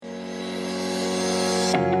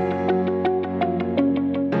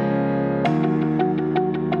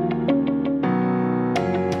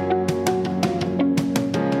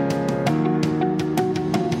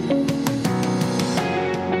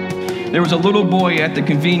was a little boy at the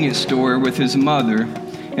convenience store with his mother,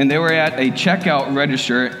 and they were at a checkout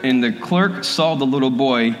register, and the clerk saw the little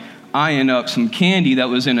boy eyeing up some candy that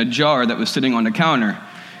was in a jar that was sitting on the counter.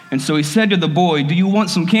 And so he said to the boy, "Do you want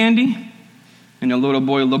some candy?" And the little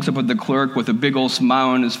boy looks up at the clerk with a big old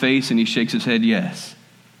smile on his face, and he shakes his head yes.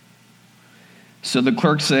 So the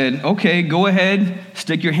clerk said, "Okay, go ahead,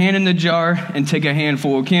 stick your hand in the jar and take a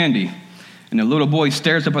handful of candy." And the little boy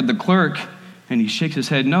stares up at the clerk, and he shakes his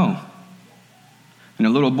head no. And the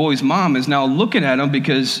little boy's mom is now looking at him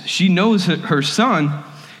because she knows her son,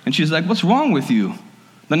 and she's like, "What's wrong with you?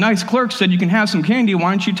 The nice clerk said you can have some candy. Why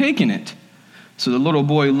aren't you taking it?" So the little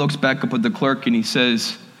boy looks back up at the clerk, and he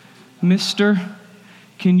says, "Mister,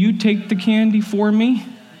 can you take the candy for me?"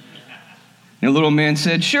 And the little man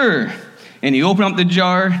said, "Sure." And he opened up the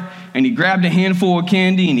jar, and he grabbed a handful of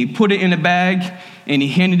candy, and he put it in a bag, and he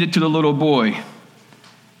handed it to the little boy.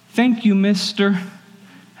 "Thank you, mister.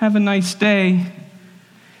 Have a nice day."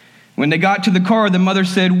 When they got to the car, the mother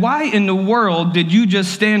said, "Why in the world did you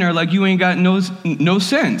just stand there like you ain't got no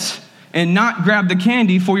sense and not grab the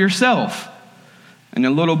candy for yourself?" And the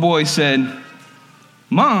little boy said,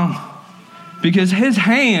 "Mom, because his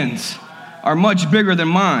hands are much bigger than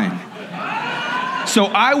mine. So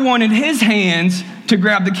I wanted his hands to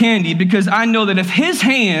grab the candy because I know that if his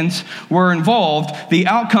hands were involved, the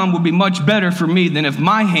outcome would be much better for me than if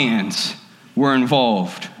my hands were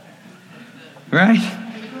involved." Right?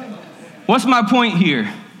 What's my point here?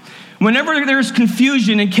 Whenever there's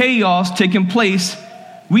confusion and chaos taking place,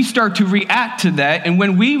 we start to react to that. And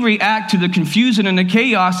when we react to the confusion and the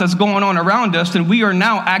chaos that's going on around us, then we are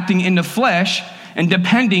now acting in the flesh and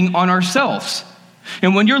depending on ourselves.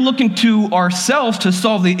 And when you're looking to ourselves to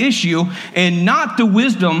solve the issue and not the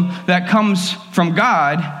wisdom that comes from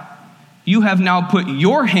God, you have now put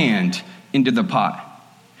your hand into the pot.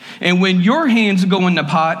 And when your hands go in the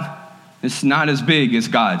pot, it's not as big as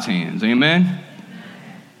God's hands. Amen?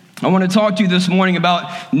 I want to talk to you this morning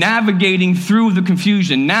about navigating through the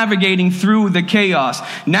confusion, navigating through the chaos,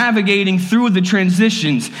 navigating through the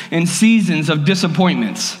transitions and seasons of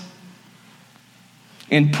disappointments,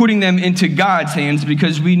 and putting them into God's hands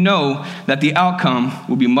because we know that the outcome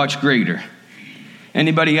will be much greater.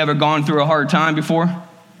 Anybody ever gone through a hard time before?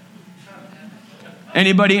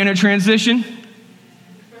 Anybody in a transition?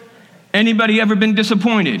 Anybody ever been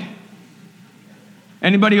disappointed?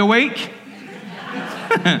 Anybody awake?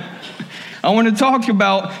 I want to talk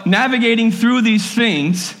about navigating through these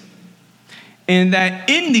things, and that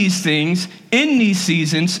in these things, in these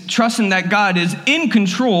seasons, trusting that God is in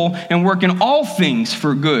control and working all things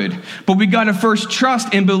for good. But we got to first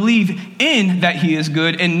trust and believe in that he is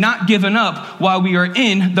good and not giving up while we are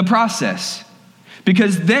in the process.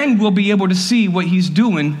 Because then we'll be able to see what he's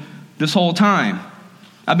doing this whole time.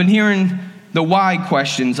 I've been hearing the why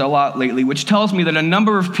questions a lot lately, which tells me that a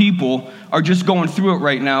number of people are just going through it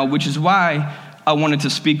right now, which is why I wanted to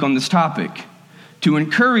speak on this topic. To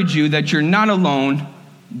encourage you that you're not alone,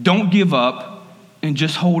 don't give up, and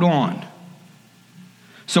just hold on.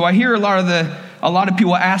 So I hear a lot of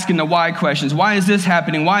people asking the why questions. Why is this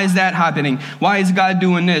happening? Why is that happening? Why is God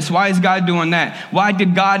doing this? Why is God doing that? Why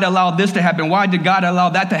did God allow this to happen? Why did God allow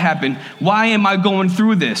that to happen? Why am I going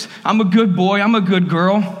through this? I'm a good boy. I'm a good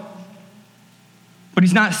girl. But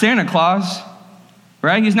he's not Santa Claus,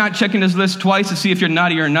 right? He's not checking his list twice to see if you're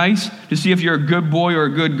naughty or nice, to see if you're a good boy or a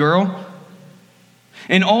good girl.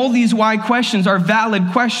 And all these why questions are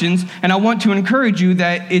valid questions, and I want to encourage you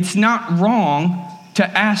that it's not wrong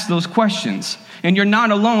to ask those questions. And you're not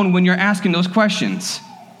alone when you're asking those questions.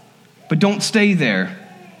 But don't stay there.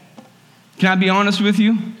 Can I be honest with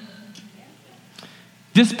you?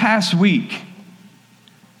 This past week,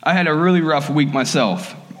 I had a really rough week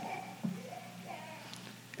myself.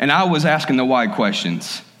 And I was asking the why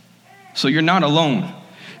questions. So you're not alone.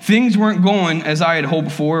 Things weren't going as I had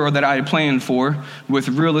hoped for or that I had planned for with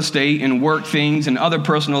real estate and work things and other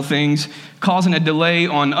personal things, causing a delay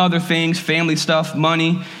on other things, family stuff,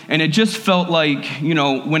 money. And it just felt like,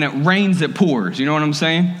 when it rains, it pours. You know what I'm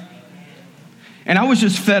saying? And I was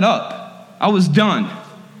just fed up. I was done.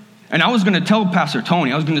 And I was going to tell Pastor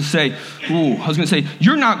Tony, I was going to say,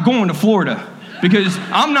 you're not going to Florida because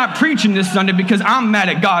I'm not preaching this Sunday because I'm mad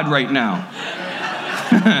at God right now.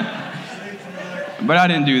 But I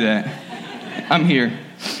didn't do that. I'm here.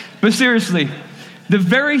 But seriously, the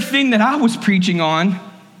very thing that I was preaching on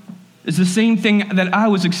is the same thing that I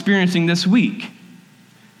was experiencing this week.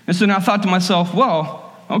 And so now I thought to myself,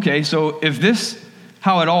 well, okay, so if this,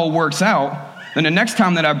 how it all works out, then the next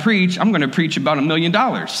time that I preach, I'm going to preach about $1 million.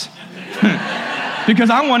 Because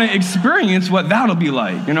I want to experience what that'll be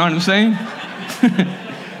like. You know what I'm saying?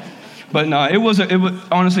 But no,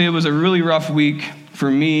 honestly, it was a really rough week for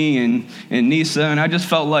me and Nisa, and I just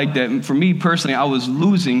felt like that for me personally, I was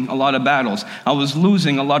losing a lot of battles. I was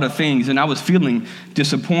losing a lot of things, and I was feeling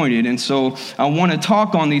disappointed. And so I want to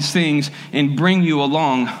talk on these things and bring you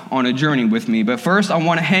along on a journey with me. But first, I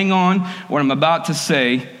want to hang on what I'm about to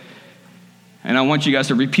say, and I want you guys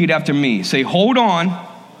to repeat after me. Say, hold on.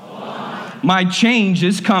 Hold on. My change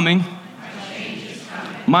is coming. My change is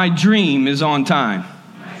coming. My dream is on time.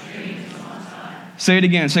 My dream is on time. Say it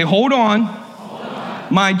again. Say, hold on.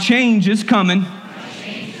 My change is coming.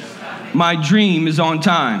 My dream is on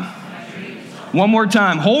time. One more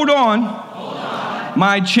time. Hold on.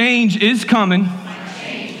 My change is coming.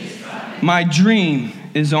 My dream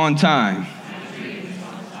is on time.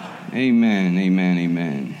 Amen, amen,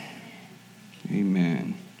 amen.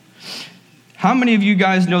 Amen. How many of you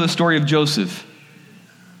guys know the story of Joseph,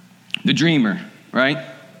 the dreamer, right?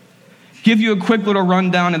 Give you a quick little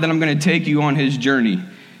rundown, and then I'm going to take you on his journey.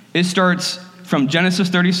 It starts from Genesis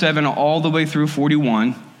 37 all the way through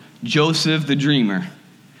 41, Joseph the dreamer.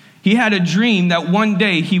 He had a dream that one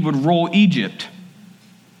day he would rule Egypt.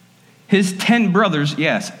 His 10 brothers,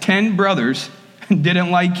 yes, 10 brothers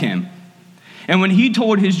didn't like him. And when he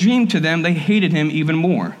told his dream to them, they hated him even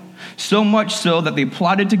more. So much so that they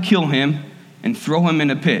plotted to kill him and throw him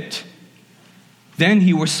in a pit. Then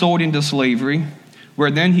he was sold into slavery,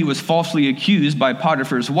 where then he was falsely accused by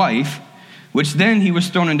Potiphar's wife, which then he was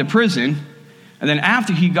thrown into prison. And then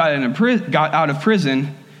after he got out of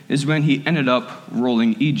prison is when he ended up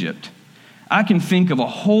ruling Egypt. I can think of a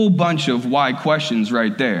whole bunch of why questions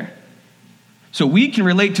right there. So we can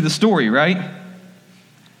relate to the story, right?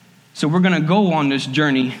 So we're going to go on this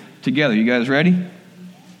journey together. You guys ready?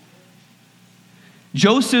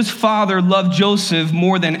 Joseph's father loved Joseph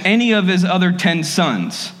more than any of his other 10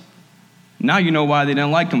 sons. Now you know why they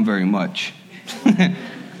didn't like him very much.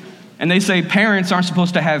 And they say parents aren't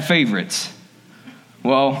supposed to have favorites.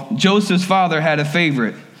 Well, Joseph's father had a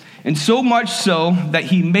favorite, and so much so that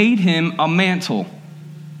he made him a mantle.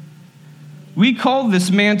 We call this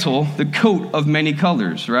mantle the coat of many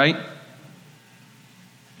colors, right?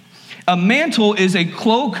 A mantle is a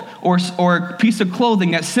cloak or a piece of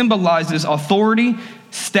clothing that symbolizes authority,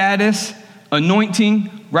 status, anointing,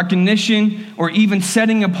 recognition, or even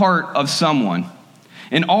setting apart of someone.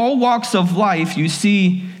 In all walks of life, you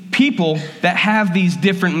see people that have these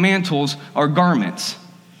different mantles or garments.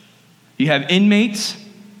 You have inmates.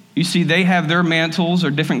 You see they have their mantles or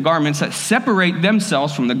different garments that separate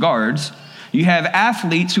themselves from the guards. You have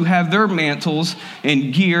athletes who have their mantles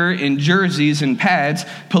and gear and jerseys and pads.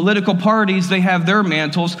 Political parties, they have their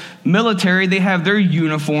mantles. Military, they have their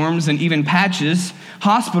uniforms and even patches.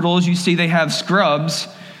 Hospitals, you see they have scrubs.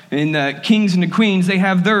 And the kings and the queens, they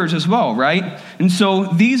have theirs as well, right? And so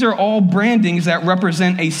these are all brandings that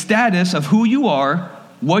represent a status of who you are,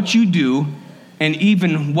 what you do, and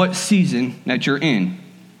even what season that you're in.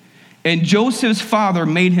 And Joseph's father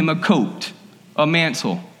made him a coat, a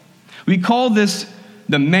mantle. We call this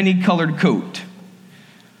the many-colored coat.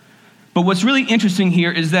 But what's really interesting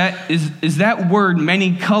here is that word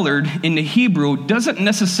many-colored in the Hebrew doesn't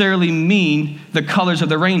necessarily mean the colors of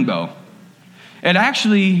the rainbow. It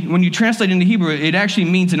actually, when you translate into Hebrew, it actually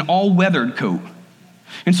means an all-weathered coat.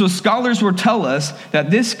 And so scholars will tell us that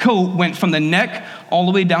this coat went from the neck all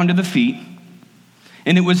the way down to the feet,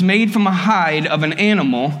 and it was made from a hide of an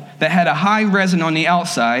animal that had a high resin on the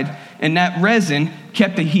outside, and that resin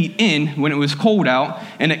kept the heat in when it was cold out,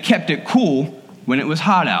 and it kept it cool when it was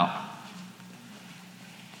hot out.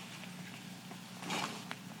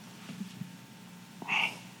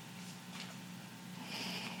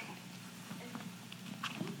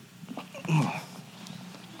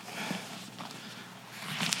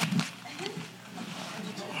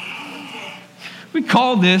 We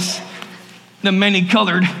call this the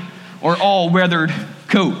many-colored or all-weathered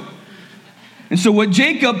coat. And so what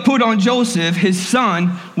Jacob put on Joseph, his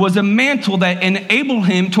son, was a mantle that enabled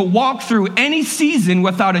him to walk through any season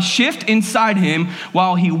without a shift inside him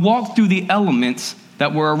while he walked through the elements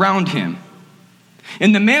that were around him.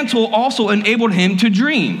 And the mantle also enabled him to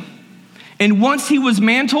dream. And once he was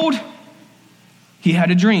mantled, he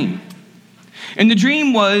had a dream. And the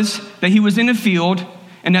dream was that he was in a field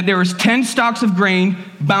and that there was 10 stalks of grain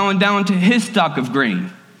bowing down to his stock of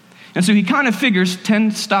grain. And so he kind of figures,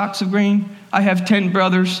 10 stalks of grain, I have 10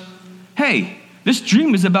 brothers. Hey, this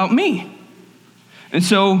dream is about me. And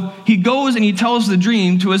so he goes and he tells the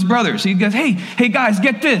dream to his brothers. He goes, hey guys,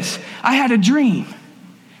 get this. I had a dream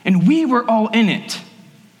and we were all in it.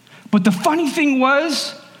 But the funny thing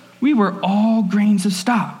was, we were all grains of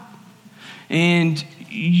stock. And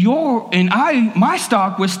my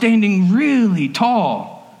stock was standing really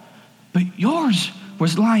tall. but yours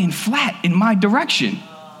was lying flat in my direction.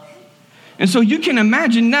 And so you can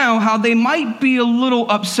imagine now how they might be a little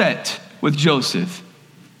upset with Joseph.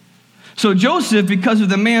 So Joseph, because of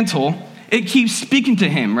the mantle, it keeps speaking to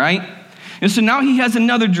him, right? And so now he has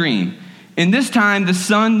another dream. And this time the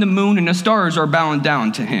sun, the moon, and the stars are bowing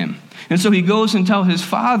down to him. And so he goes and tells his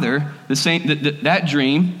father that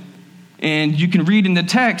dream. And you can read in the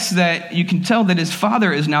text that you can tell that his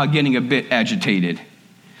father is now getting a bit agitated.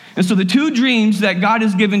 And so the two dreams that God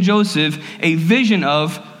has given Joseph is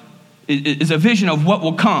a vision of what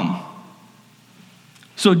will come.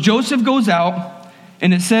 So Joseph goes out,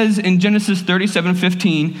 and it says in Genesis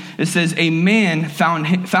 37:15, it says, a man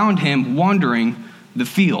found him wandering the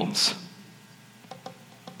fields.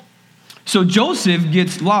 So Joseph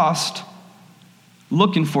gets lost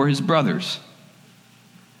looking for his brothers.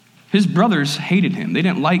 His brothers hated him. They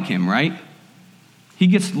didn't like him, right? He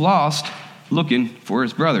gets lost looking for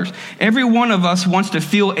his brothers. Every one of us wants to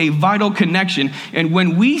feel a vital connection. And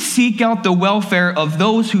when we seek out the welfare of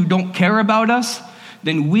those who don't care about us,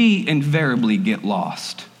 then we invariably get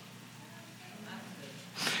lost.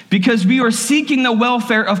 Because we are seeking the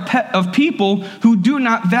welfare of people who do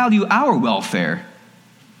not value our welfare.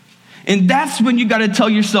 And that's when you got to tell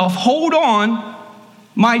yourself, hold on,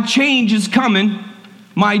 my change is coming.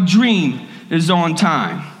 My dream is on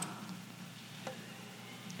time.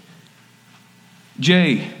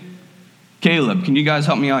 Jay, Caleb, can you guys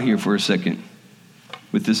help me out here for a second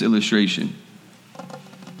with this illustration?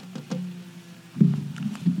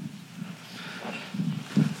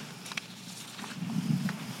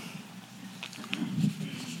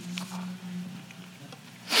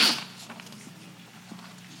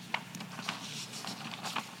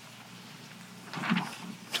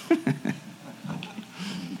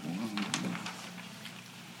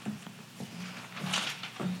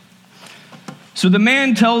 So the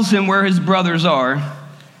man tells him where his brothers are.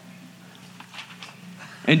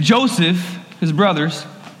 And Joseph, his brothers,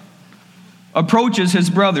 approaches his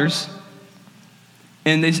brothers.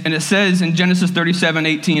 And it says in Genesis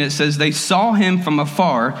 37:18, it says, they saw him from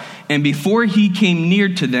afar, and before he came near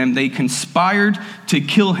to them, they conspired to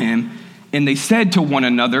kill him. And they said to one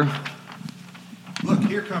another, look,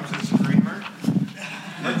 here comes this dreamer.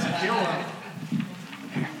 Let's kill him.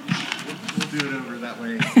 We'll do it over that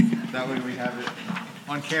way. That way we have it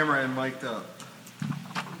on camera and mic'd up.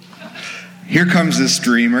 Here comes this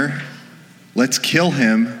dreamer. Let's kill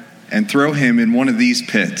him and throw him in one of these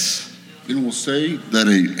pits. Then we'll say that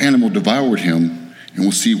an animal devoured him, and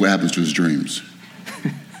we'll see what happens to his dreams.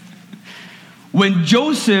 When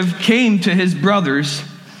Joseph came to his brothers,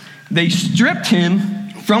 they stripped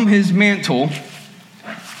him from his mantle,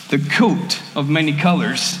 the coat of many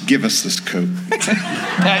colors. Give us this coat.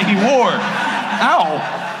 That he wore.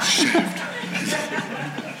 Ow.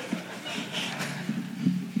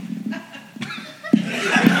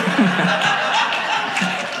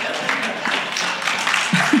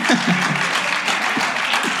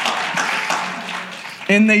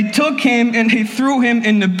 And they took him and they threw him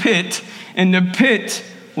in the pit, and the pit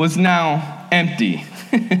was now empty.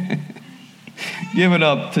 Give it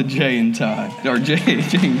up to Jay and Todd, or Jay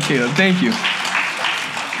and Caleb. Thank you.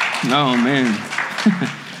 Oh, man.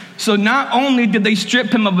 So not only did they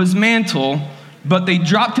strip him of his mantle, but they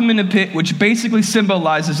dropped him in a pit, which basically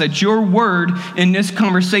symbolizes that your word in this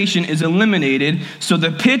conversation is eliminated. So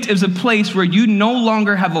the pit is a place where you no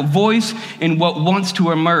longer have a voice in what wants to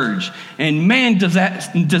emerge. And man, does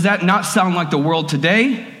that not sound like the world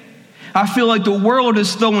today? I feel like the world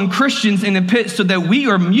is throwing Christians in a pit so that we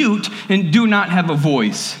are mute and do not have a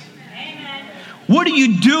voice. Amen. What do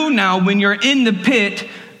you do now when you're in the pit?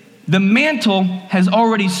 The mantle has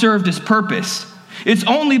already served its purpose. Its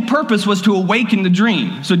only purpose was to awaken the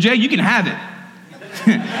dream. So Jay, you can have it.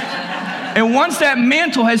 And once that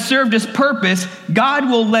mantle has served its purpose, God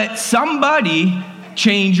will let somebody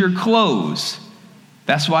change your clothes.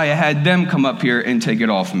 That's why I had them come up here and take it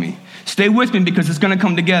off me. Stay with me because it's going to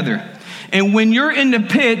come together. And when you're in the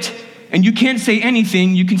pit and you can't say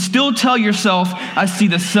anything, you can still tell yourself, I see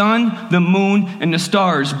the sun, the moon, and the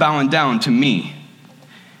stars bowing down to me.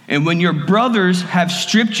 And when your brothers have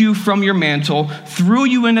stripped you from your mantle, threw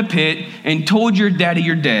you in a pit, and told your daddy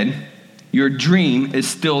you're dead, your dream is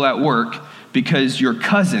still at work because your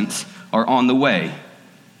cousins are on the way,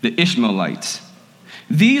 the Ishmaelites.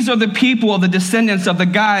 These are the people of the descendants of the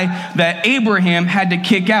guy that Abraham had to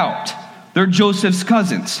kick out. They're Joseph's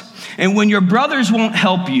cousins. And when your brothers won't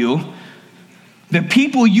help you, the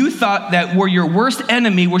people you thought that were your worst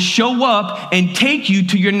enemy will show up and take you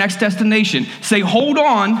to your next destination. Say, hold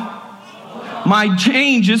on. My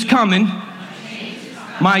change is coming.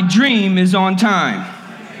 My dream is on time.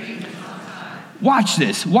 Watch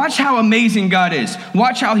this. Watch how amazing God is.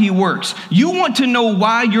 Watch how he works. You want to know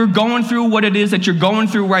why you're going through what it is that you're going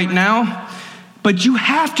through right now, but you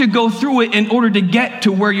have to go through it in order to get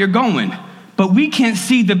to where you're going. But we can't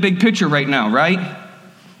see the big picture right now, right?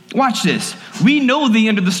 Watch this. We know the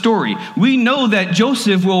end of the story. We know that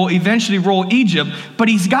Joseph will eventually rule Egypt, but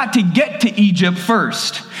he's got to get to Egypt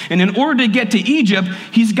first. And in order to get to Egypt,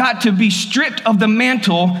 he's got to be stripped of the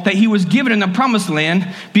mantle that he was given in the promised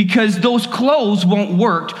land, because those clothes won't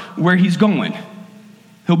work where he's going.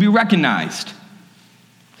 He'll be recognized.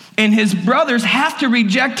 And his brothers have to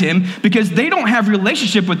reject him because they don't have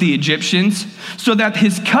relationship with the Egyptians, so that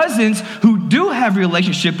his cousins who do have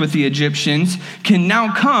relationship with the Egyptians can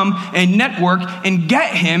now come and network and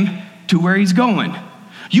get him to where he's going.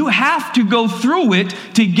 You have to go through it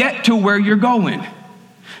to get to where you're going.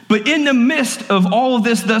 But in the midst of all of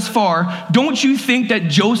this thus far, don't you think that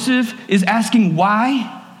Joseph is asking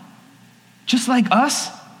why? Just like us?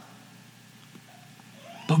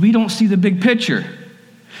 But we don't see the big picture.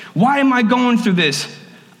 Why am I going through this?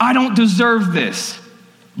 I don't deserve this.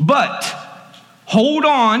 But hold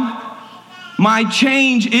on, my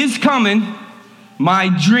change is coming. My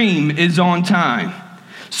dream is on time.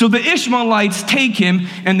 So the Ishmaelites take him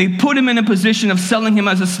and they put him in a position of selling him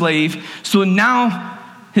as a slave. So now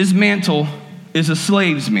his mantle is a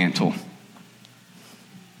slave's mantle.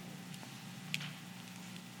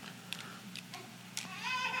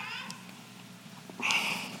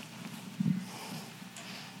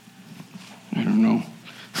 I don't know.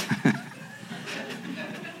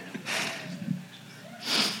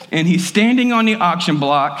 And he's standing on the auction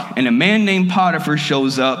block, and a man named Potiphar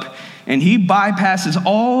shows up, and he bypasses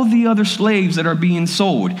all the other slaves that are being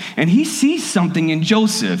sold. And he sees something in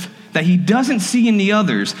Joseph that he doesn't see in the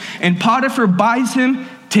others. And Potiphar buys him,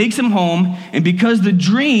 takes him home, and because the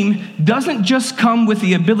dream doesn't just come with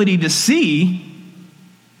the ability to see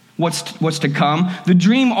what's to come, the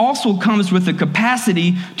dream also comes with the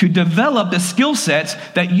capacity to develop the skill sets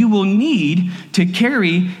that you will need to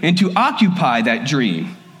carry and to occupy that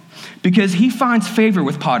dream. Because he finds favor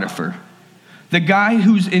with Potiphar, the guy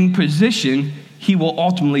who's in position he will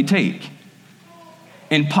ultimately take.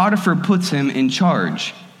 And Potiphar puts him in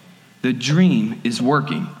charge. The dream is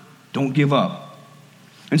working. Don't give up.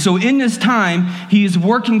 And so in this time, he is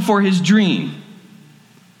working for his dream.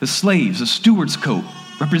 The slaves, the steward's coat,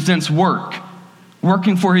 represents work,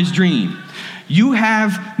 working for his dream. You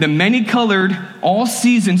have the many-colored,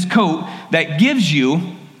 all-seasons coat that gives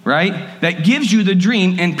you, right? That gives you the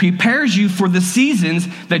dream and prepares you for the seasons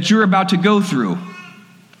that you're about to go through.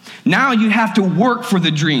 Now you have to work for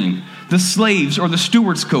the dream, the slaves or the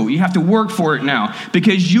steward's coat. You have to work for it now,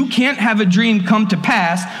 because you can't have a dream come to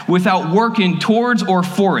pass without working towards or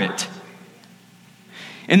for it.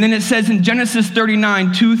 And then it says in Genesis 39,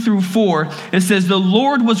 2-4, it says, the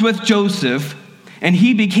Lord was with Joseph, and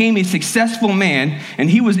he became a successful man, and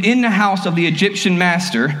he was in the house of the Egyptian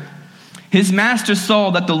master. His master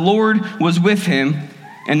saw that the Lord was with him,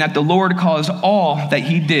 and that the Lord caused all that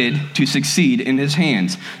he did to succeed in his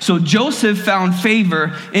hands. So Joseph found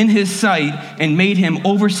favor in his sight and made him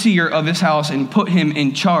overseer of his house and put him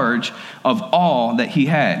in charge of all that he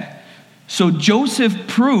had. So Joseph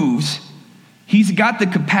proves he's got the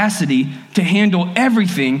capacity to handle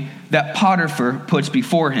everything that Potiphar puts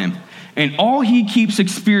before him. And all he keeps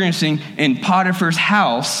experiencing in Potiphar's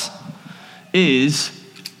house is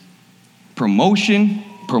promotion,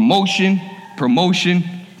 promotion, promotion,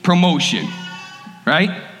 promotion,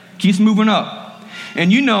 right? Keeps moving up.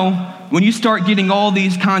 And you know, when you start getting all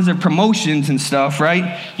these kinds of promotions and stuff,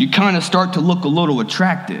 right, you kind of start to look a little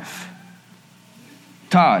attractive.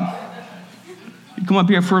 Todd, you come up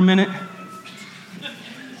here for a minute.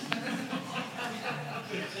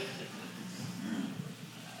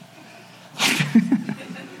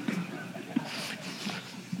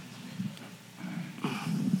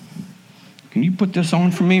 Can you put this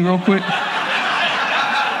on for me real quick?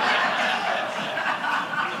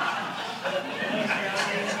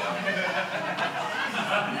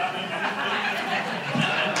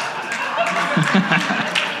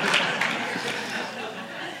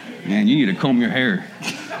 Man, you need to comb your hair.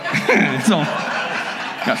 It's all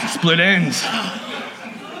got some split ends.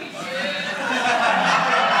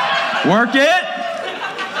 Work it.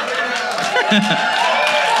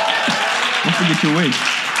 Don't forget your wig.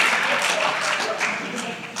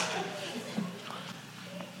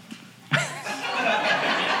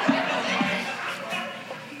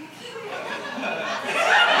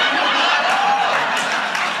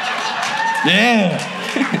 Yeah.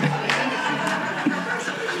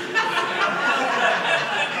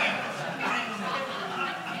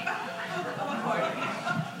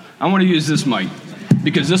 I want to use this mic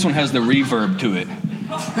because this one has the reverb to it.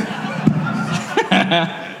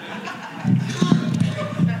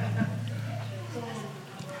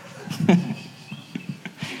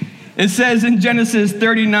 It says in Genesis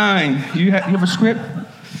 39, you have a script?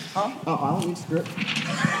 Huh? Oh, I don't need script.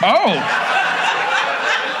 Oh.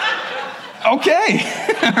 Okay.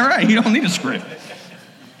 All right, you don't need a script.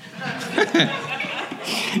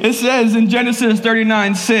 It says in Genesis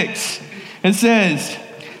 39:6, it says,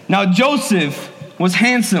 now Joseph was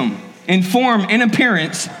handsome in form and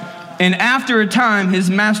appearance, and after a time his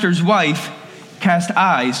master's wife cast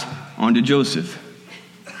eyes onto Joseph.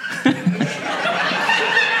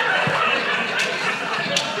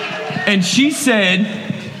 And she said,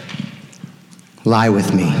 lie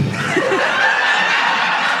with me.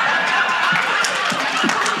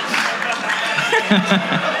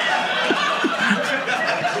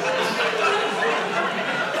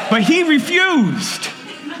 But he refused.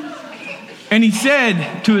 And he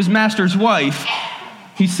said to his master's wife,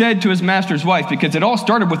 because it all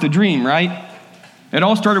started with a dream, right? It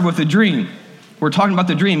all started with a dream. We're talking about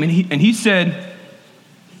the dream. And he said,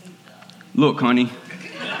 look, honey,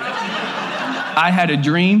 I had a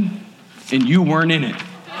dream and you weren't in it.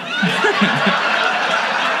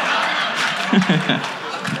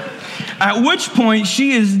 At which point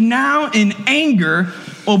she is now in anger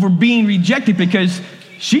over being rejected because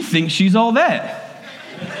she thinks she's all that.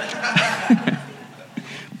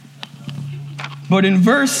 But in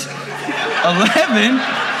verse 11,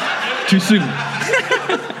 too soon.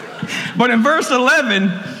 But in verse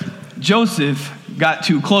 11, Joseph got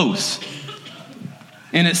too close.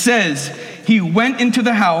 And it says, he went into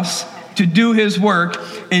the house to do his work,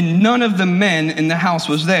 and none of the men in the house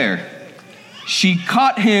was there. She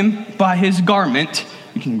caught him by his garment.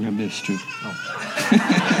 You can grab this too. Oh.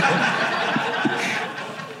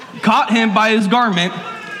 Caught him by his garment,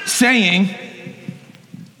 saying,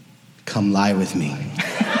 come lie with me.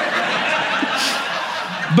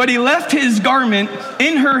 But he left his garment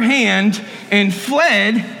in her hand and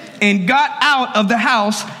fled and got out of the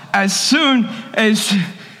house as soon as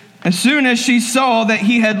she saw that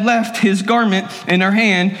he had left his garment in her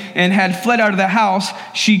hand and had fled out of the house.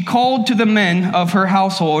 She called to the men of her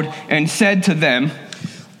household and said to them,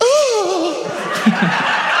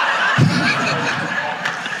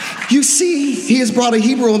 you see, he has brought a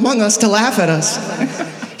Hebrew among us to laugh at us.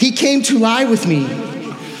 He came to lie with me.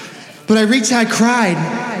 But I reached out, I cried.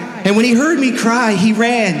 And when he heard me cry, he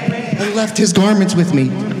ran and left his garments with me.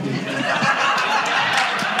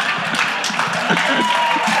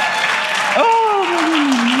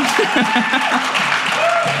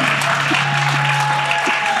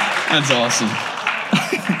 That's awesome.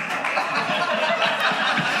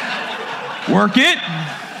 Work it.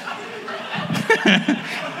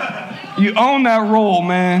 You own that role,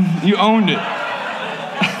 man. You owned it.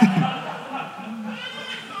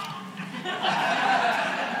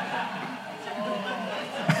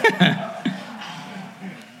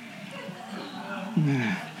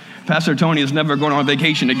 Pastor Tony is never going on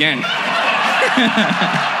vacation again.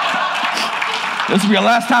 This will be the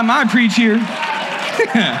last time I preach here.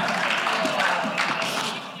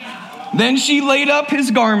 Then she laid up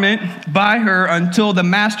his garment by her until the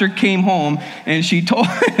master came home, and she told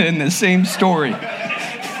him the same story.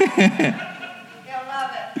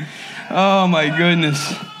 Oh my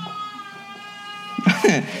goodness.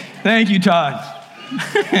 Thank you, Todd.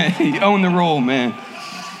 You own the role, man.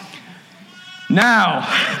 Now,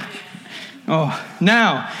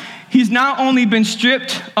 he's not only been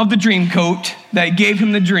stripped of the dream coat that gave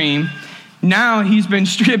him the dream, now he's been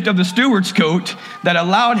stripped of the steward's coat that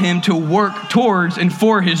allowed him to work towards and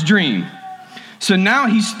for his dream. So now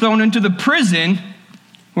he's thrown into the prison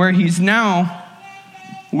where he's now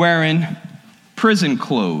wearing prison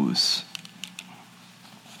clothes.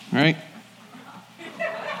 Right?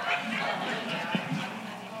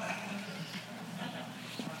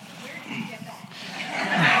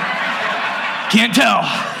 Can't tell.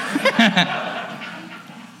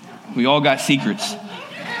 We all got secrets.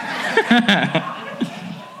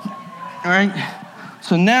 All right.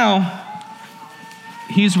 So now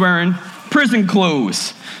he's wearing prison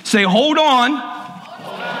clothes. Say, hold on.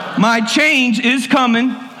 My change is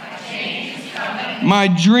coming. My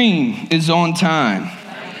dream is on time.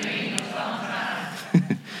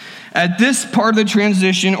 At this part of the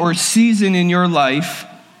transition or season in your life,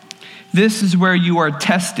 this is where you are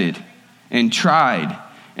tested and tried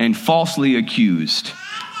and falsely accused.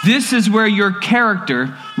 This is where your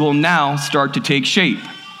character will now start to take shape.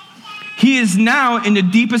 He is now in the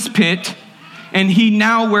deepest pit, and he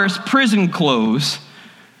now wears prison clothes,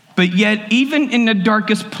 but yet even in the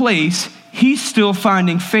darkest place, he's still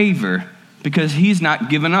finding favor because he's not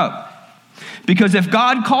given up. Because if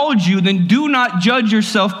God called you, then do not judge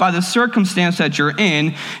yourself by the circumstance that you're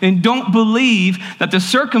in, and don't believe that the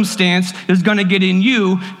circumstance is going to get in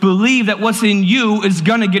you. Believe that what's in you is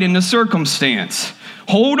going to get in the circumstance.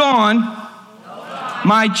 Hold on.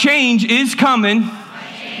 My change is coming.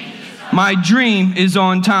 My dream is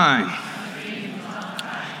on time.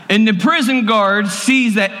 And the prison guard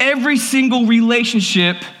sees that every single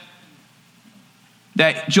relationship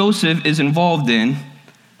that Joseph is involved in,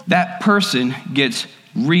 that person gets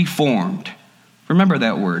reformed. Remember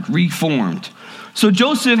that word, reformed. So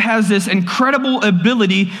Joseph has this incredible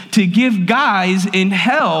ability to give guys in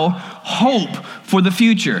hell hope for the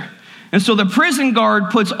future. And so the prison guard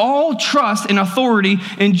puts all trust and authority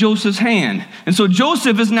in Joseph's hand. And so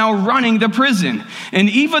Joseph is now running the prison. And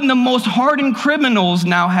even the most hardened criminals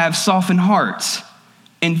now have softened hearts.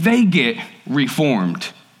 And they get reformed.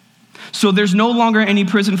 So there's no longer any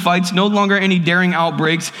prison fights, no longer any daring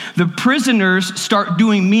outbreaks. The prisoners start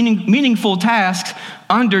doing meaningful tasks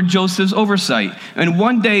under Joseph's oversight. And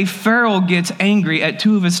one day, Pharaoh gets angry at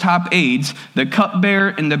two of his top aides, the cupbearer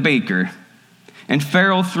and the baker. And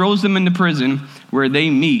Pharaoh throws them into prison where they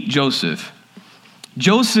meet Joseph.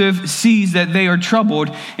 Joseph sees that they are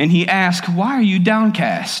troubled, and he asks, "Why are you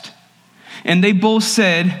downcast?" And they both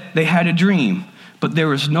said they had a dream, but there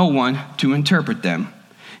was no one to interpret them.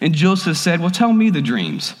 And Joseph said, "Well, tell me the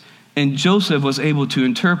dreams." And Joseph was able to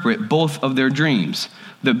interpret both of their dreams.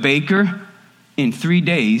 The baker, in 3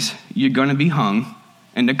 days, you're going to be hung.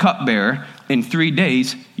 And the cupbearer, in 3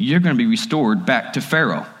 days, you're going to be restored back to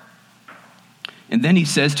Pharaoh. And then he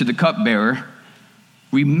says to the cupbearer,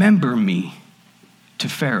 "Remember me to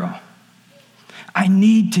Pharaoh. I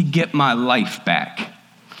need to get my life back.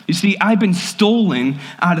 You see, I've been stolen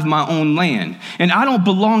out of my own land. And I don't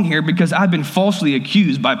belong here because I've been falsely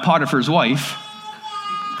accused by Potiphar's wife."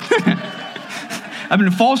 I've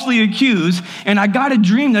been falsely accused, and I got a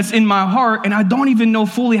dream that's in my heart, and I don't even know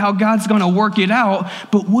fully how God's going to work it out.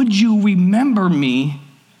 But would you remember me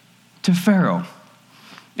to Pharaoh?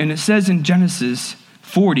 And it says in Genesis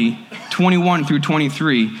 40, 21 through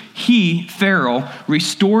 23, he, Pharaoh,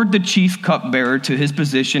 restored the chief cupbearer to his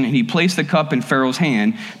position, and he placed the cup in Pharaoh's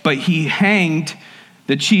hand, but he hanged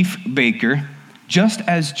the chief baker, just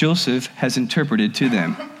as Joseph has interpreted to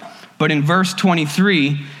them. But in verse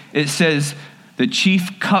 23, it says, the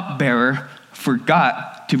chief cupbearer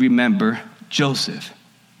forgot to remember Joseph.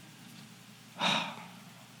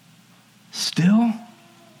 Still?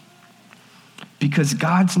 Because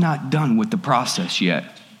God's not done with the process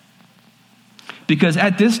yet. Because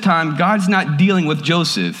at this time, God's not dealing with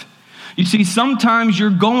Joseph. You see, sometimes you're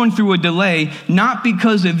going through a delay, not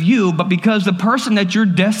because of you, but because the person that you're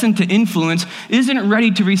destined to influence isn't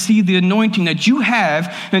ready to receive the anointing that you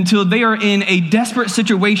have until they are in a desperate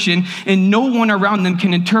situation and no one around them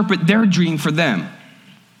can interpret their dream for them.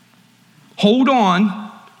 Hold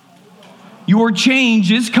on. Your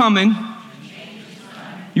change is coming.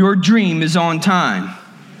 Your dream is on time.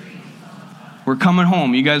 We're coming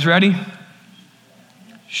home. You guys ready?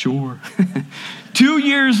 Sure. 2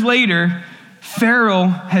 years later, Pharaoh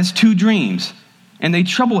has 2 dreams, and they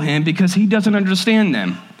trouble him because he doesn't understand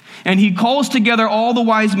them. And he calls together all the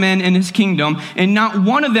wise men in his kingdom, and not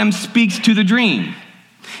one of them speaks to the dream.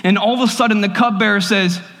 And all of a sudden, the cupbearer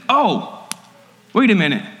says, "Oh, wait a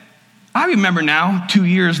minute. I remember now, 2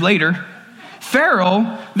 years later.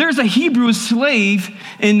 Pharaoh, there's a Hebrew slave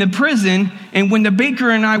in the prison, and when the baker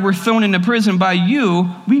and I were thrown into prison by you,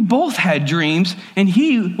 we both had dreams, and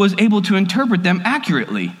he was able to interpret them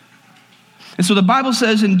accurately." And so the Bible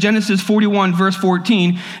says in Genesis 41, verse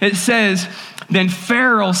 14, it says, "Then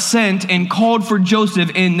Pharaoh sent and called for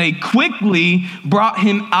Joseph, and they quickly brought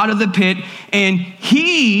him out of the pit, and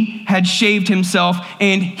he had shaved himself,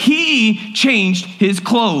 and he changed his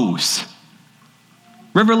clothes."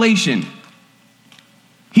 Revelation.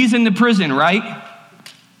 He's in the prison, right?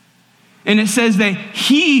 And it says that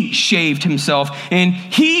he shaved himself and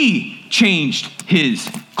he changed his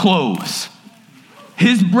clothes.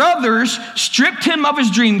 His brothers stripped him of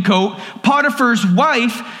his dream coat. Potiphar's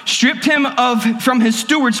wife stripped him from his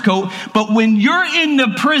steward's coat. But when you're in the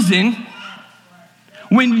prison,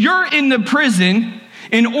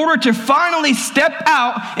 in order to finally step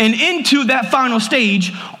out and into that final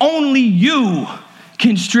stage, only you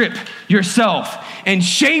can strip yourself and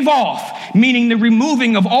shave off, meaning the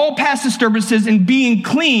removing of all past disturbances and being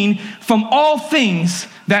clean from all things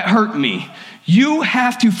that hurt me. You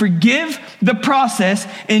have to forgive the process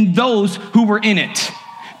and those who were in it,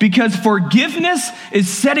 because forgiveness is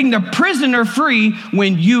setting the prisoner free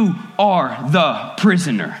when you are the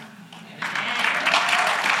prisoner.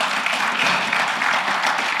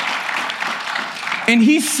 And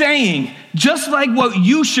he's saying, just like what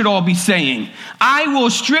you should all be saying, I will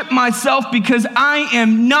strip myself because I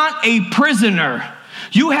am not a prisoner.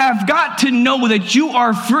 You have got to know that you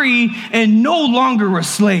are free and no longer a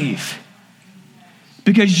slave.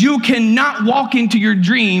 Because you cannot walk into your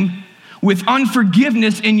dream with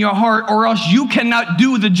unforgiveness in your heart, or else you cannot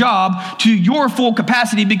do the job to your full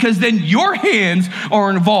capacity, because then your hands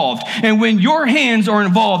are involved. And when your hands are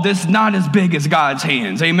involved, it's not as big as God's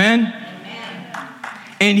hands. Amen?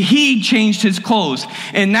 And he changed his clothes.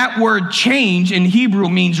 And that word change in Hebrew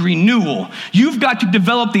means renewal. You've got to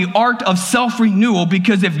develop the art of self-renewal,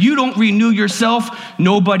 because if you don't renew yourself,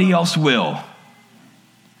 nobody else will.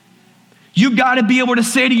 You got to be able to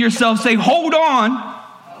say to yourself, say, hold on.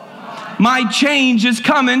 My change is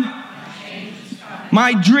coming.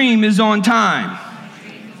 My dream is on time.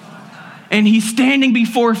 And he's standing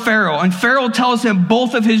before Pharaoh, and Pharaoh tells him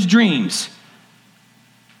both of his dreams.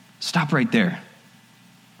 Stop right there.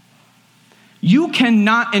 You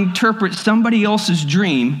cannot interpret somebody else's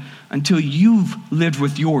dream until you've lived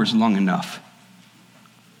with yours long enough.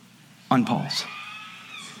 Unpause.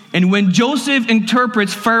 And when Joseph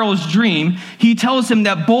interprets Pharaoh's dream, he tells him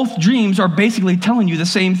that both dreams are basically telling you the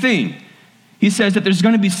same thing. He says that there's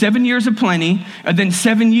going to be 7 years of plenty and then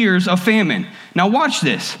 7 years of famine. Now watch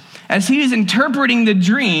this. As he is interpreting the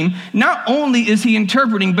dream, not only is he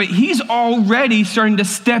interpreting, but he's already starting to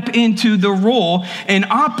step into the role and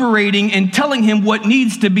operating and telling him what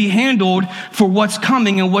needs to be handled for what's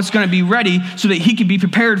coming and what's going to be ready so that he can be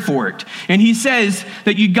prepared for it. And he says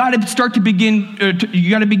that you got to begin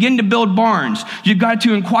to build barns. You've got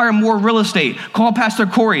to acquire more real estate. Call Pastor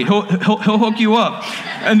Corey; he'll hook you up.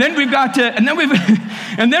 And then we've got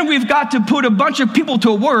to put a bunch of people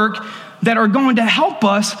to work that are going to help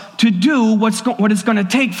us to do what it's going to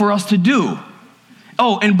take for us to do.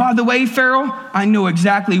 Oh, and by the way, Pharaoh, I know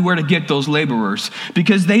exactly where to get those laborers,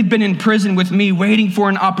 because they've been in prison with me waiting for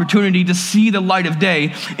an opportunity to see the light of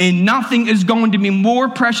day, and nothing is going to be more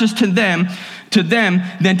precious to them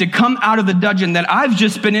than to come out of the dungeon that I've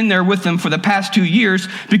just been in there with them for the past 2 years,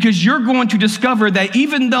 because you're going to discover that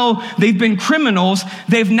even though they've been criminals,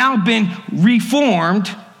 they've now been reformed.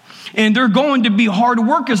 And they're going to be hard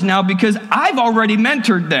workers now, because I've already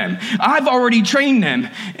mentored them. I've already trained them.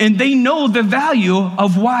 And they know the value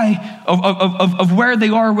of where they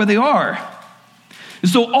are.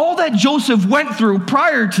 So all that Joseph went through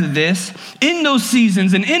prior to this, in those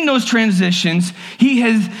seasons and in those transitions, he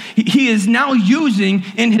is now using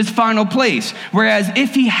in his final place. Whereas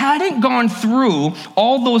if he hadn't gone through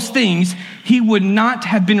all those things, he would not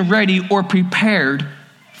have been ready or prepared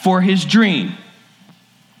for his dream.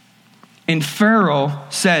 And Pharaoh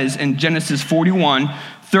says in Genesis 41,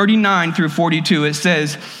 39 through 42, it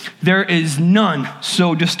says, there is none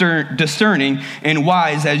so discerning and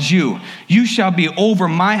wise as you. You shall be over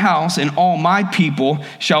my house, and all my people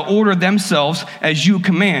shall order themselves as you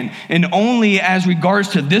command. And only as regards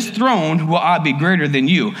to this throne will I be greater than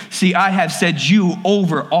you. See, I have set you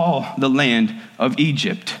over all the land of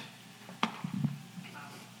Egypt.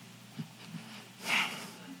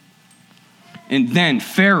 And then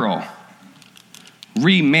Pharaoh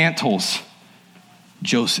remantles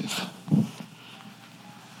Joseph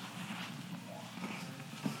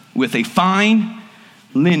with a fine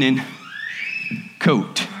linen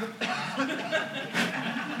coat. In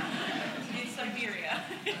Siberia.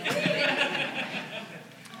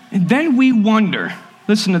 And then we wonder,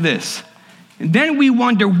 listen to this. And then we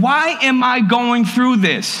wonder, why am I going through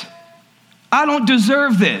this? I don't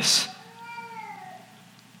deserve this.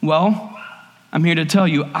 Well, I'm here to tell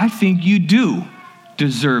you, I think you do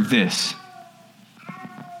deserve this.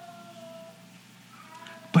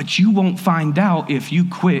 But you won't find out if you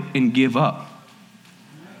quit and give up.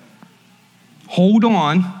 Hold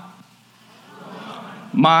on.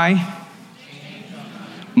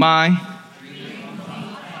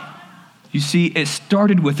 You see, it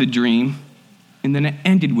started with a dream, and then it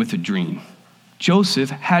ended with a dream. Joseph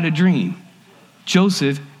had a dream.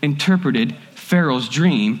 Joseph interpreted Pharaoh's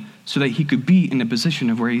dream so that he could be in the position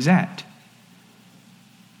of where he's at.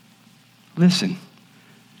 Listen,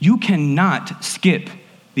 you cannot skip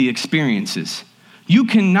the experiences. You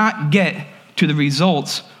cannot get to the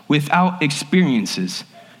results without experiences.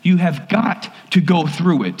 You have got to go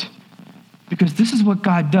through it, because this is what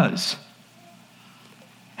God does.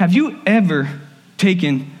 Have you ever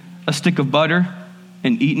taken a stick of butter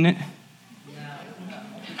and eaten it?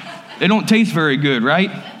 They don't taste very good, right?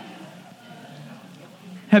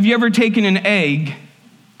 Have you ever taken an egg,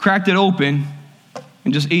 cracked it open,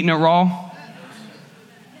 and just eaten it raw?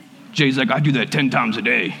 Jay's like, I do that 10 times a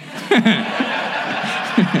day.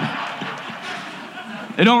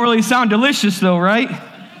 They don't really sound delicious though, right?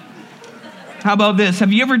 How about this?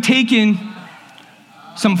 Have you ever taken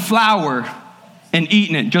some flour and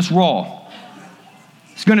eaten it just raw?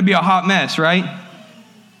 It's going to be a hot mess, right?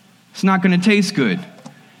 It's not going to taste good.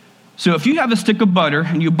 So if you have a stick of butter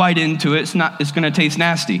and you bite into it, it's going to taste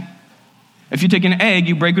nasty. If you take an egg,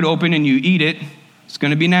 you break it open and you eat it, it's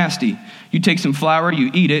going to be nasty. You take some flour,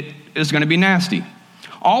 you eat it, it's going to be nasty.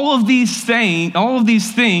 All of these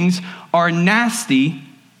things are nasty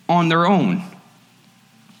on their own.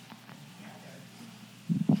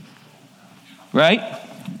 Right?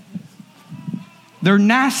 They're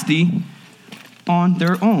nasty on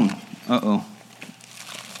their own. Uh-oh.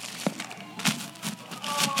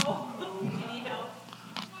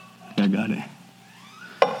 I got it.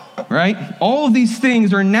 Right? All of these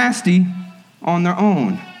things are nasty on their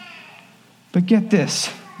own. But get this.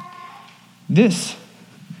 This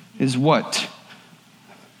is what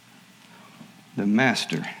the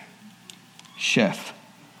master chef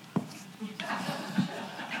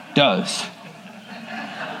does.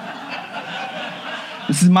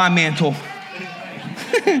 This is my mantle.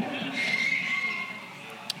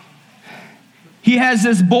 He has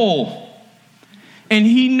this bowl, and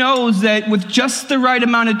he knows that with just the right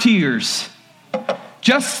amount of tears,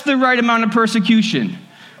 just the right amount of persecution,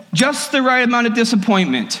 just the right amount of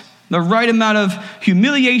disappointment, the right amount of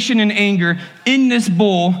humiliation and anger in this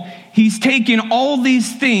bowl, he's taken all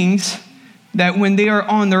these things that when they are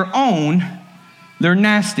on their own, they're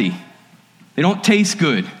nasty. They don't taste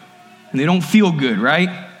good, and they don't feel good,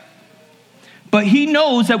 right? But he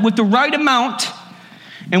knows that with the right amount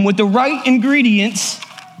and with the right ingredients,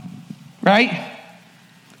 right?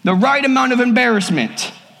 The right amount of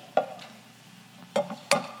embarrassment,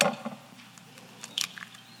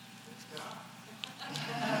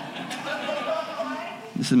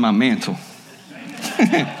 this is my mantle.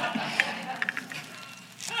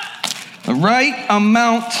 The right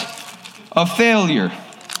amount of failure.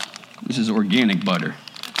 This is organic butter.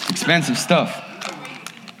 Expensive stuff.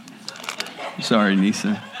 Sorry,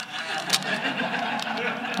 Nisa.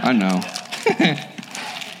 I know.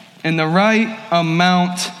 And the right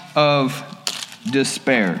amount of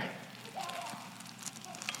despair.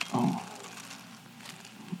 Oh,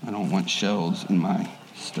 I don't want shells in my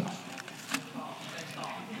stuff.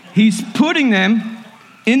 He's putting them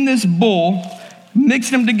in this bowl,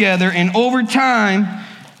 mixing them together, and over time,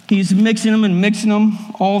 he's mixing them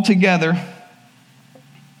all together.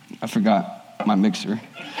 I forgot my mixer.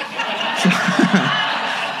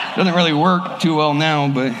 Doesn't really work too well now,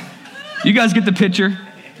 but you guys get the picture.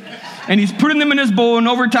 And he's putting them in his bowl, and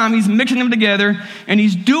over time, he's mixing them together, and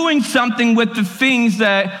he's doing something with the things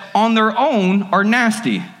that on their own are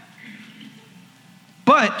nasty.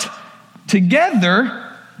 But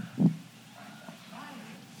together,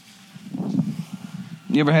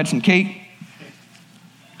 you ever had some cake?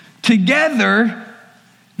 Together,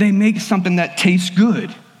 they make something that tastes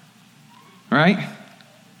good, right?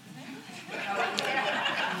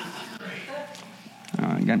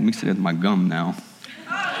 I got to mix it with my gum now.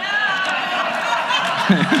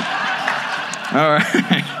 All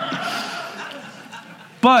right.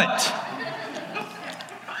 But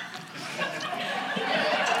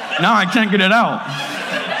now I can't get it out.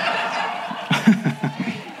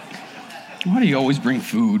 Why do you always bring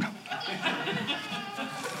food?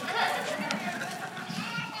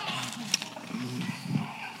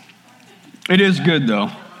 It is good,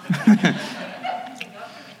 though.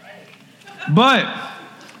 But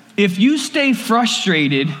if you stay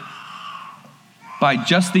frustrated by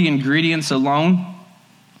just the ingredients alone,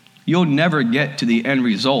 you'll never get to the end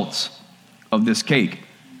results of this cake,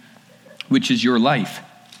 which is your life.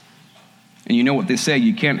 And you know what they say,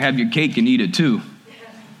 you can't have your cake and eat it too,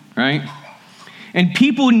 right? And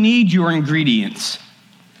people need your ingredients.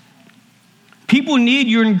 People need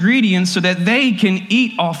your ingredients so that they can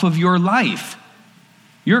eat off of your life.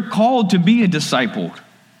 You're called to be a disciple,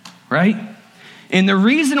 right? And the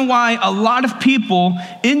reason why a lot of people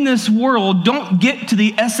in this world don't get to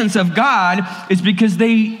the essence of God is because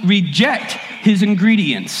they reject his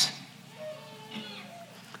ingredients.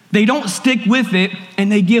 They don't stick with it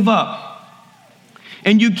and they give up.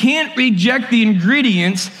 And you can't reject the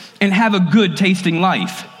ingredients and have a good tasting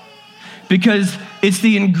life, because it's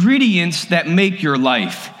the ingredients that make your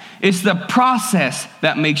life. It's the process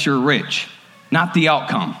that makes you rich, not the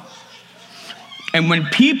outcome. And when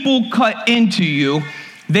people cut into you,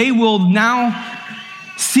 they will now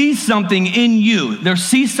see something in you. They'll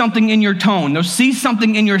see something in your tone. They'll see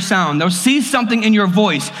something in your sound. They'll see something in your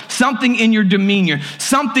voice, something in your demeanor,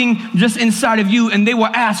 something just inside of you, and they will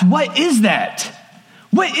ask, what is that?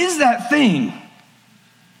 What is that thing?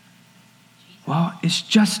 Well, it's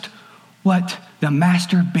just what the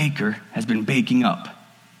master baker has been baking up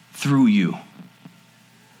through you.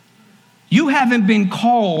 You haven't been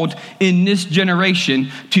called in this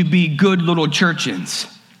generation to be good little churchins.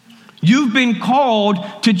 You've been called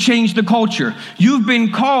to change the culture. You've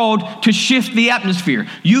been called to shift the atmosphere.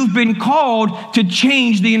 You've been called to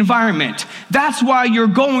change the environment. That's why you're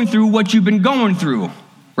going through what you've been going through,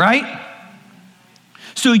 right?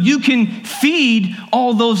 So you can feed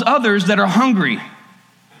all those others that are hungry.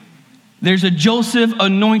 There's a Joseph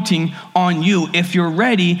anointing on you if you're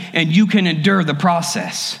ready and you can endure the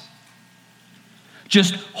process.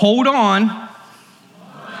 Just hold on.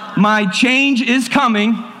 My change is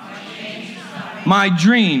coming. My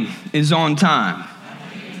dream is on time.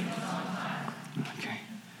 Okay.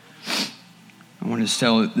 I want to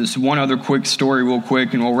tell this one other quick story real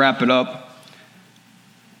quick and we'll wrap it up.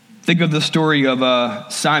 Think of the story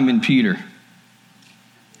of Simon Peter,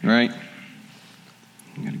 right?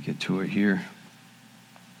 I'm going to get to it here.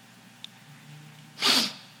 I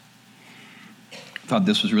thought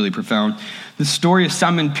this was really profound. The story of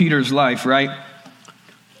Simon Peter's life, right?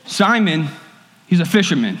 Simon, he's a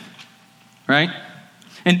fisherman, right?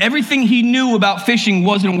 And everything he knew about fishing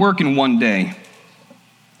wasn't working one day.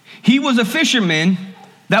 He was a fisherman.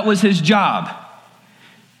 That was his job.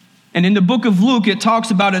 And in the book of Luke, it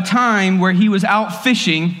talks about a time where he was out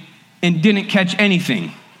fishing and didn't catch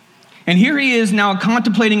anything. And here he is now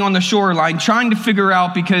contemplating on the shoreline, trying to figure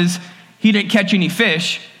out, because he didn't catch any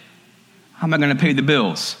fish, how am I going to pay the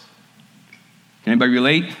bills? Anybody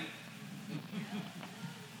relate?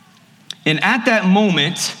 And at that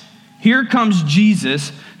moment, here comes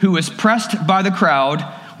Jesus, who is pressed by the crowd,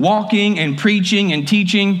 walking and preaching and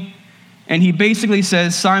teaching. And he basically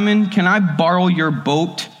says, Simon, can I borrow your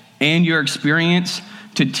boat and your experience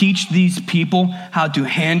to teach these people how to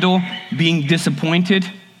handle being disappointed?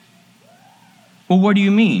 Well, what do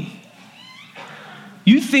you mean?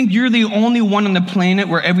 You think you're the only one on the planet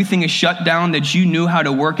where everything is shut down that you knew how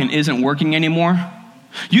to work and isn't working anymore?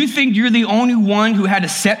 You think you're the only one who had a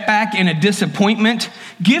setback and a disappointment?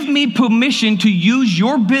 Give me permission to use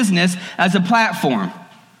your business as a platform.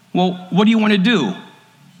 Well, what do you want to do?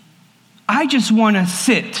 I just want to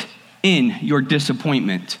sit in your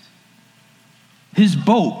disappointment. His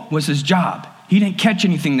boat was his job. He didn't catch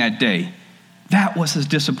anything that day. That was his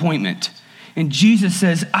disappointment. And Jesus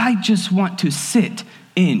says, I just want to sit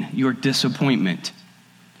in your disappointment.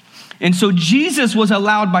 And so Jesus was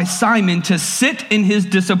allowed by Simon to sit in his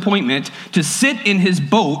disappointment, to sit in his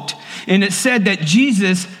boat. And it said that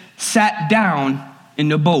Jesus sat down in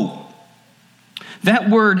the boat. That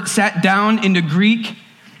word sat down in the Greek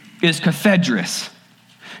is kathedros.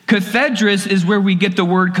 Kathedros is where we get the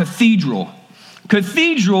word cathedral.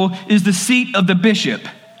 Cathedral is the seat of the bishop.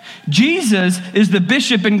 Jesus is the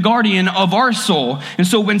bishop and guardian of our soul. And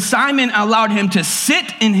so when Simon allowed him to sit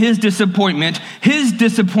in his disappointment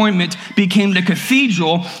became the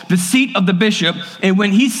cathedral, the seat of the bishop. And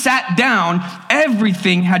when he sat down,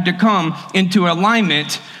 everything had to come into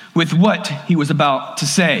alignment with what he was about to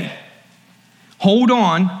say. Hold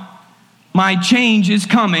on, my change is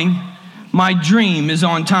coming, my dream is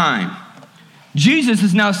on time. Jesus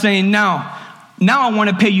is now saying, now I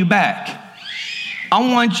want to pay you back.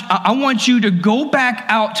 I want you to go back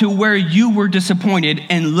out to where you were disappointed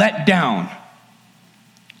and let down.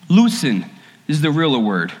 Loosen is the real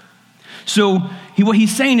word. So what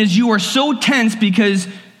he's saying is you are so tense because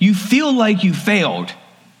you feel like you failed.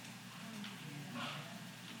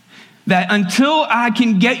 That until I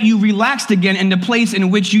can get you relaxed again in the place in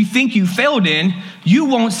which you think you failed in, you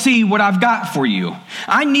won't see what I've got for you.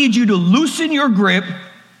 I need you to loosen your grip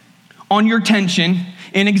on your tension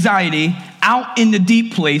and anxiety out in the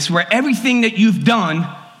deep place where everything that you've done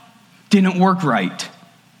didn't work right.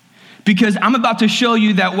 Because I'm about to show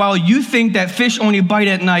you that while you think that fish only bite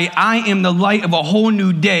at night, I am the light of a whole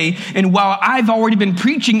new day. And while I've already been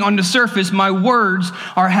preaching on the surface, my words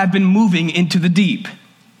have been moving into the deep.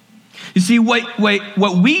 You see, what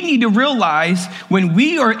we need to realize when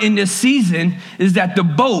we are in this season is that the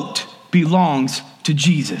boat belongs to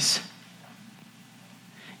Jesus.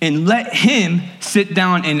 And let him sit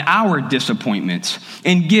down in our disappointments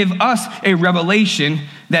and give us a revelation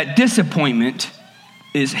that disappointment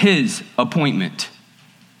is his appointment.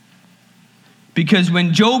 Because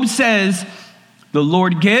when Job says, the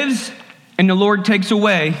Lord gives and the Lord takes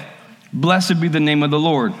away, blessed be the name of the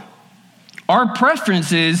Lord. Our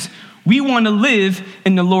preference is we want to live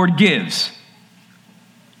in the Lord gives.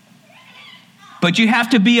 But you have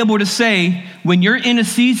to be able to say, when you're in a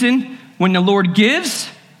season when the Lord gives,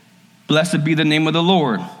 blessed be the name of the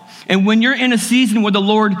Lord. And when you're in a season where the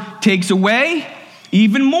Lord takes away,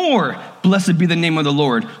 even more, blessed be the name of the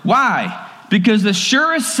Lord. Why? Because the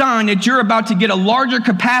surest sign that you're about to get a larger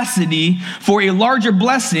capacity for a larger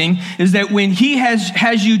blessing is that when he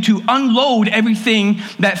has you to unload everything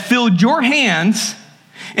that filled your hands,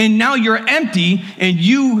 and now you're empty and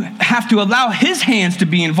you have to allow his hands to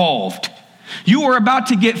be involved. You are about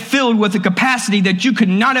to get filled with a capacity that you could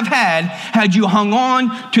not have had you hung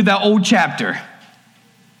on to that old chapter.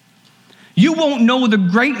 You won't know the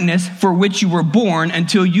greatness for which you were born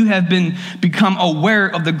until you have become aware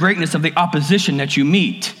of the greatness of the opposition that you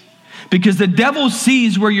meet. Because the devil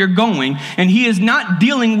sees where you're going, and he is not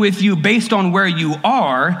dealing with you based on where you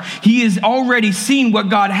are. He has already seen what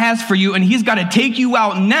God has for you, and he's got to take you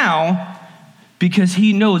out now because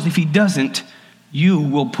he knows if he doesn't, you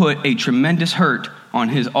will put a tremendous hurt on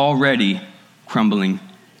his already crumbling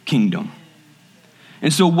kingdom.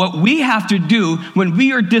 And so what we have to do when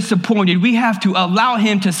we are disappointed, we have to allow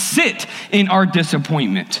him to sit in our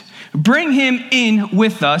disappointment. Bring him in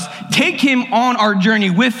with us. Take him on our journey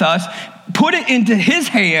with us. Put it into his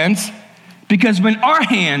hands, because when our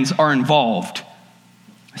hands are involved,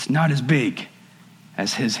 it's not as big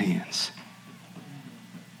as his hands.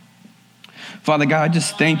 Father God, I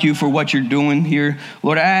just thank you for what you're doing here.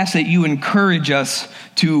 Lord, I ask that you encourage us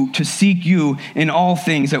to seek you in all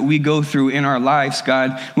things that we go through in our lives,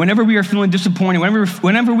 God. Whenever we are feeling disappointed,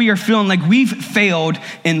 whenever we are feeling like we've failed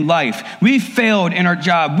in life, we've failed in our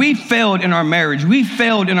job, we've failed in our marriage, we've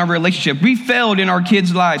failed in our relationship, we've failed in our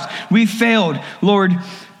kids' lives, we've failed, Lord,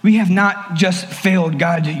 we have not just failed,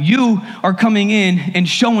 God. You are coming in and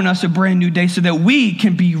showing us a brand new day so that we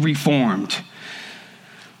can be reformed.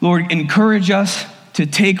 Lord, encourage us to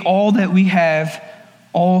take all that we have,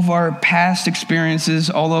 all of our past experiences,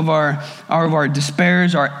 all of our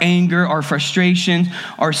despairs, our anger, our frustration,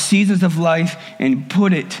 our seasons of life, and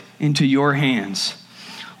put it into your hands.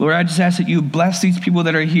 Lord, I just ask that you bless these people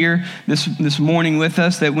that are here this morning with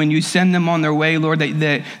us, that when you send them on their way, Lord,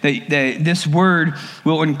 that this word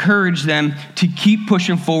will encourage them to keep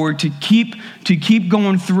pushing forward, to keep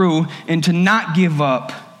going through, and to not give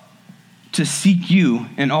up, to seek you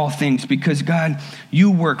in all things, because God, you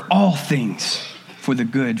work all things for the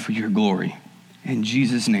good, for your glory. In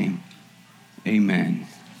Jesus' name, amen.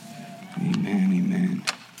 Amen, amen.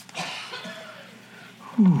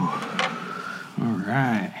 Whew. All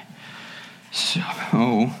right. So,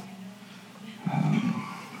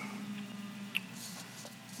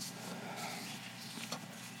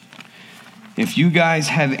 if you guys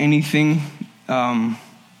have anything that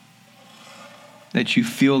you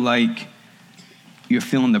feel like you're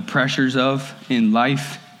feeling the pressures of in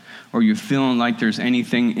life, or you're feeling like there's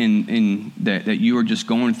anything in that you are just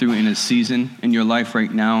going through in a season in your life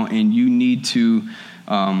right now, and you need to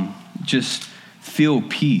just feel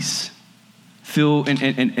peace, feel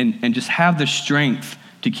and just have the strength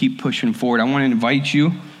to keep pushing forward, I want to invite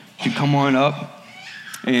you to come on up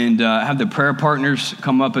and have the prayer partners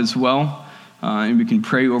come up as well. And we can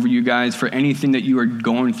pray over you guys for anything that you are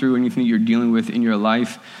going through, anything that you're dealing with in your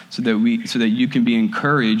life, so that you can be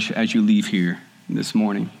encouraged as you leave here this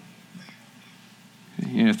morning.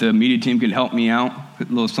 And if the media team could help me out, put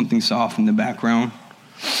a little something soft in the background.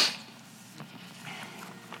 If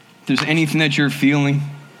there's anything that you're feeling,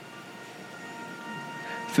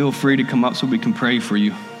 feel free to come up so we can pray for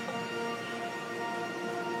you.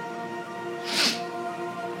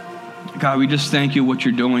 God, we just thank you what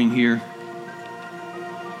you're doing here.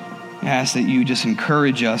 I ask that you just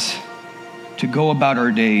encourage us to go about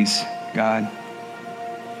our days, God,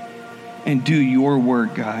 and do your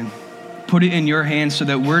work, God. Put it in your hands so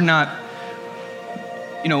that we're not,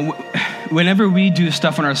 whenever we do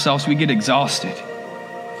stuff on ourselves, we get exhausted.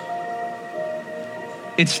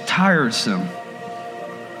 It's tiresome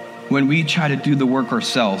when we try to do the work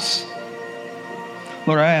ourselves.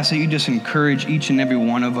 Lord, I ask that you just encourage each and every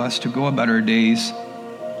one of us to go about our days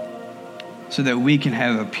so that we can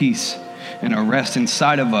have a peace and a rest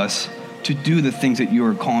inside of us to do the things that you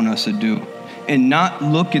are calling us to do, and not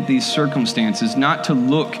look at these circumstances, not to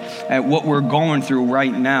look at what we're going through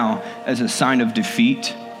right now as a sign of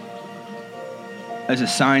defeat, as a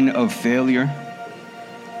sign of failure,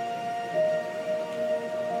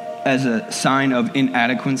 as a sign of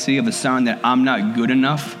inadequacy, of a sign that I'm not good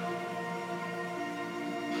enough.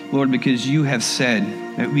 Lord, because you have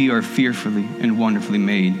said that we are fearfully and wonderfully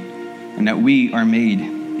made, and that we are made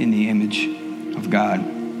in the image of God.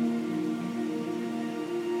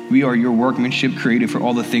 We are your workmanship, created for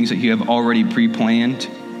all the things that you have already pre-planned.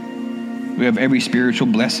 We have every spiritual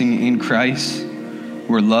blessing in Christ.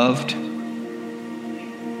 We're loved.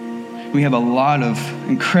 We have a lot of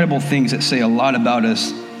incredible things that say a lot about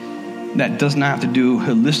us that does not have to do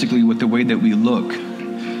holistically with the way that we look.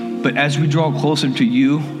 But as we draw closer to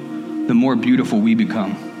you, the more beautiful we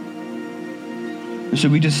become. And so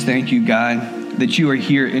we just thank you, God, that you are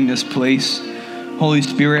here in this place. Holy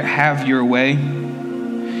Spirit, have your way.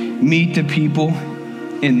 Meet the people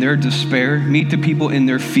in their despair. Meet the people in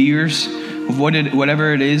their fears of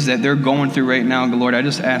whatever it is that they're going through right now. Lord, I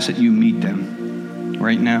just ask that you meet them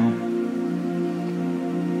right now.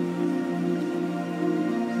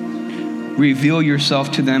 Reveal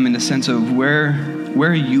yourself to them in the sense of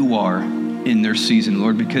where you are in their season,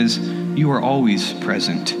 Lord, because you are always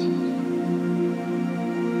present.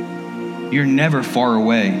 You're never far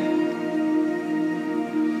away.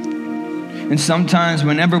 And sometimes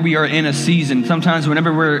whenever we are in a season, sometimes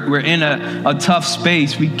whenever we're in a tough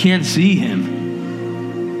space, we can't see him.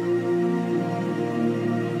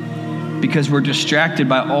 Because we're distracted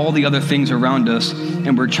by all the other things around us,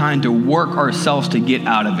 and we're trying to work ourselves to get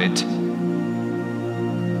out of it,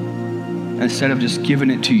 instead of just giving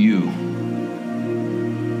it to you.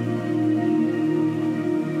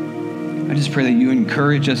 I just pray that you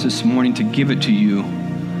encourage us this morning to give it to you,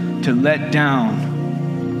 to let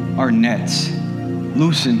down our nets,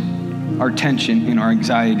 loosen our tension and our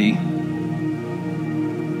anxiety,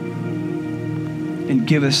 and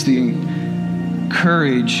give us the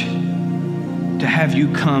courage to have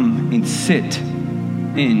you come and sit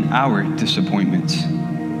in our disappointments.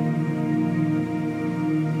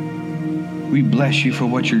 We bless you for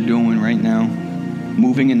what you're doing right now,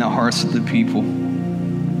 moving in the hearts of the people.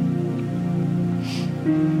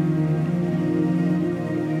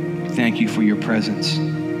 Thank you for your presence.